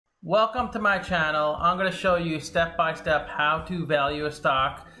Welcome to my channel. I'm going to show you step by step how to value a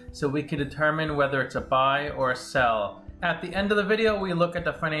stock so we can determine whether it's a buy or a sell. At the end of the video, we look at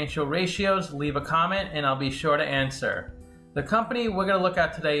the financial ratios, leave a comment, and I'll be sure to answer. The company we're going to look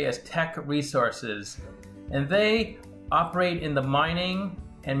at today is TECK Resources, and they operate in the mining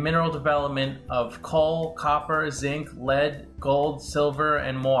and mineral development of coal, copper, zinc, lead, gold, silver,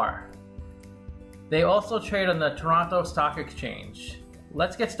 and more. They also trade on the Toronto Stock Exchange.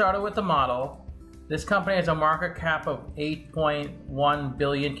 Let's get started with the model. This company has a market cap of 8.1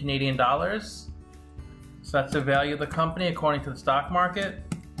 billion Canadian dollars. So that's the value of the company according to the stock market.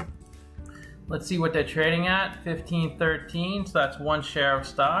 Let's see what they're trading at, 15.13, so that's one share of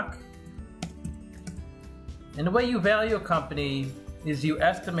stock. And the way you value a company is you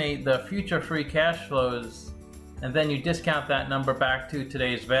estimate the future free cash flows and then you discount that number back to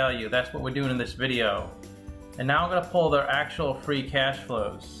today's value. That's what we're doing in this video. And now I'm going to pull their actual free cash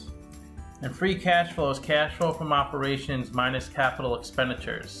flows. And free cash flow is cash flow from operations minus capital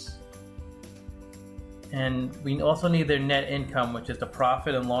expenditures. And we also need their net income, which is the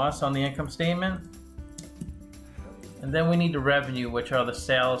profit and loss on the income statement. And then we need the revenue, which are the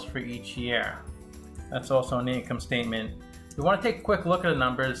sales for each year. That's also on the income statement. We want to take a quick look at the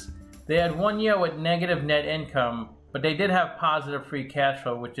numbers. They had 1 year with negative net income, but they did have positive free cash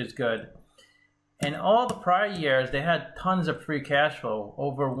flow, which is good. And all the prior years, they had tons of free cash flow,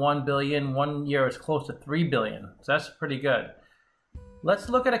 over 1 billion. 1 year is close to 3 billion. So that's pretty good. Let's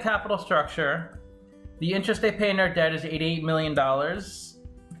look at a capital structure. The interest they pay in their debt is $88 million.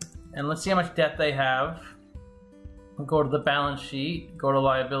 And let's see how much debt they have. We'll go to the balance sheet, go to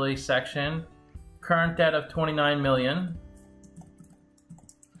liability section. Current debt of $29 million.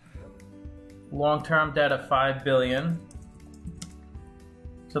 Long-term debt of $5 billion.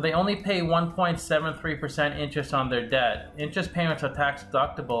 So they only pay 1.73% interest on their debt. Interest payments are tax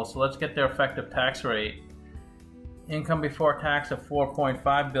deductible, so let's get their effective tax rate. Income before tax of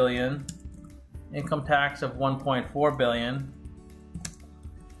 $4.5 billion. Income tax of $1.4 billion.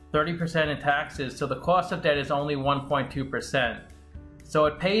 30% in taxes, so the cost of debt is only 1.2%. So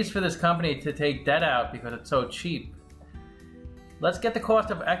it pays for this company to take debt out because it's so cheap. Let's get the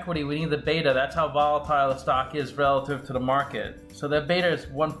cost of equity. We need the beta. That's how volatile the stock is relative to the market. So the beta is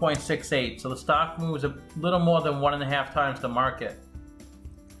 1.68. So the stock moves a little more than 1.5 times the market.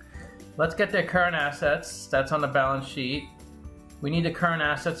 Let's get their current assets. That's on the balance sheet. We need the current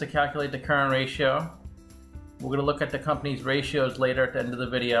assets to calculate the current ratio. We're going to look at the company's ratios later at the end of the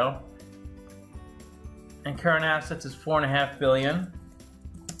video. And current assets is $4.5 billion.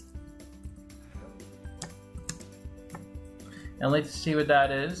 And let's see what that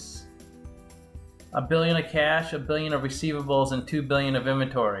is. $1 billion of cash, $1 billion of receivables, and $2 billion of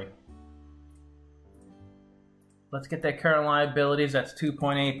inventory. Let's get their current liabilities. That's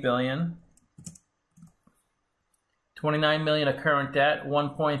 $2.8 billion. $29 million of current debt,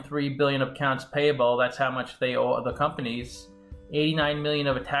 $1.3 billion of accounts payable. That's how much they owe the companies. $89 million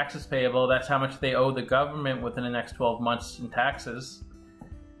of taxes payable. That's how much they owe the government within the next 12 months in taxes.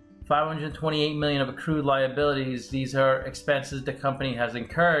 $528 million of accrued liabilities. These are expenses the company has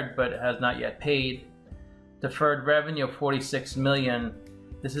incurred but has not yet paid. Deferred revenue of $46 million.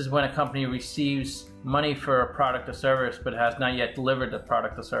 This is when a company receives money for a product or service but has not yet delivered the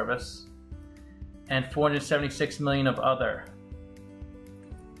product or service. And $476 million of other.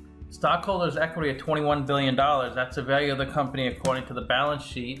 Stockholders' equity of $21 billion. That's the value of the company according to the balance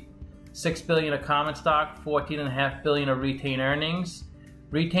sheet. $6 billion of common stock, $14.5 billion of retained earnings.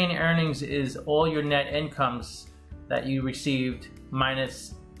 Retained earnings is all your net incomes that you received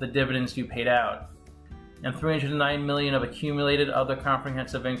minus the dividends you paid out. And $309 million of accumulated other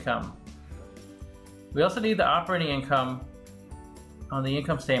comprehensive income. We also need the operating income on the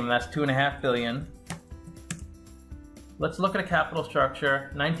income statement. That's $2.5 billion. Let's look at a capital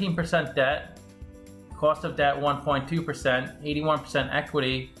structure. 19% debt, cost of debt 1.2%, 81%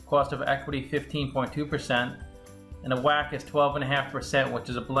 equity, cost of equity 15.2%. And the WACC is 12.5%, which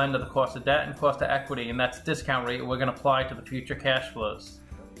is a blend of the cost of debt and cost of equity, and that's the discount rate we're going to apply to the future cash flows.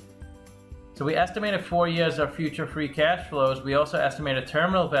 So we estimated 4 years of future free cash flows. We also estimated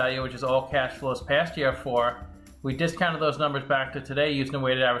terminal value, which is all cash flows past year 4. We discounted those numbers back to today using the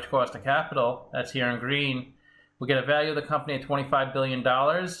weighted average cost of capital. That's here in green. We get a value of the company at $25 billion.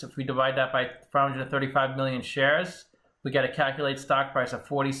 If we divide that by 535 million shares, we get a calculated stock price of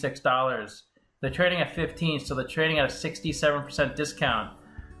 $46. They're trading at 15, so they're trading at a 67% discount.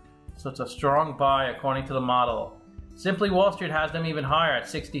 So it's a strong buy according to the model. Simply Wall Street has them even higher at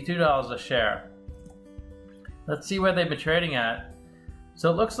 $62 a share. Let's see where they've been trading at.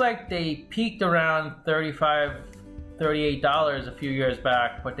 So it looks like they peaked around 35, $38 a few years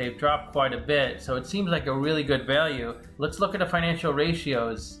back, but they've dropped quite a bit, so it seems like a really good value. Let's look at the financial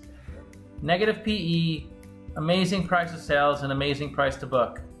ratios. Negative PE, amazing price of sales, and amazing price to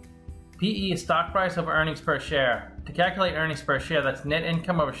book. PE is stock price over earnings per share. To calculate earnings per share, that's net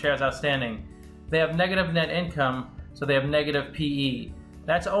income over shares outstanding. They have negative net income, so they have negative PE.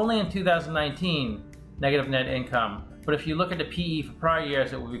 That's only in 2019, negative net income. But if you look at the PE for prior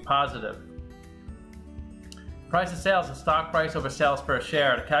years, it will be positive. Price of sales is stock price over sales per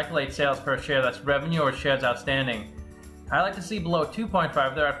share. To calculate sales per share, that's revenue over shares outstanding. I like to see below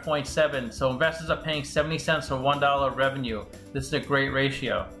 2.5, they're at 0.7, so investors are paying 70 cents for $1 revenue. This is a great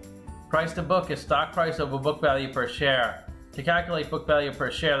ratio. Price to book is stock price over book value per share. To calculate book value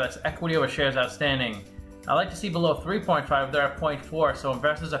per share, that's equity over shares outstanding. I like to see below 3.5, they're at 0.4, so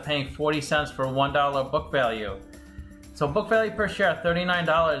investors are paying 40 cents for $1 book value. So book value per share at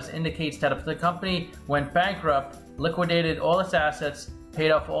 $39 indicates that if the company went bankrupt, liquidated all its assets, paid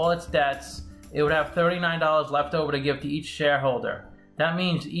off all its debts, it would have $39 left over to give to each shareholder. That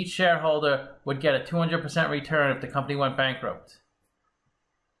means each shareholder would get a 200% return if the company went bankrupt.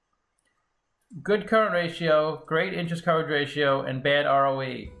 Good current ratio, great interest coverage ratio, and bad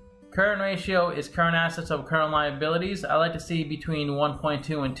ROE. Current ratio is current assets over current liabilities. I like to see between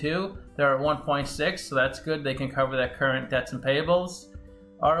 1.2 and 2. They're at 1.6, so that's good. They can cover their current debts and payables.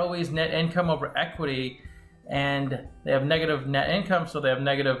 ROE is net income over equity, and they have negative net income, so they have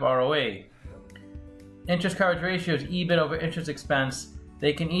negative ROE. Interest coverage ratio is EBIT over interest expense.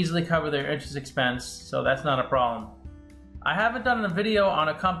 They can easily cover their interest expense, so that's not a problem. I haven't done a video on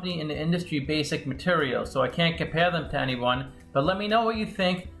a company in the industry basic material, so I can't compare them to anyone, but let me know what you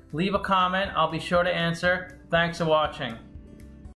think. Leave a comment, I'll be sure to answer. Thanks for watching.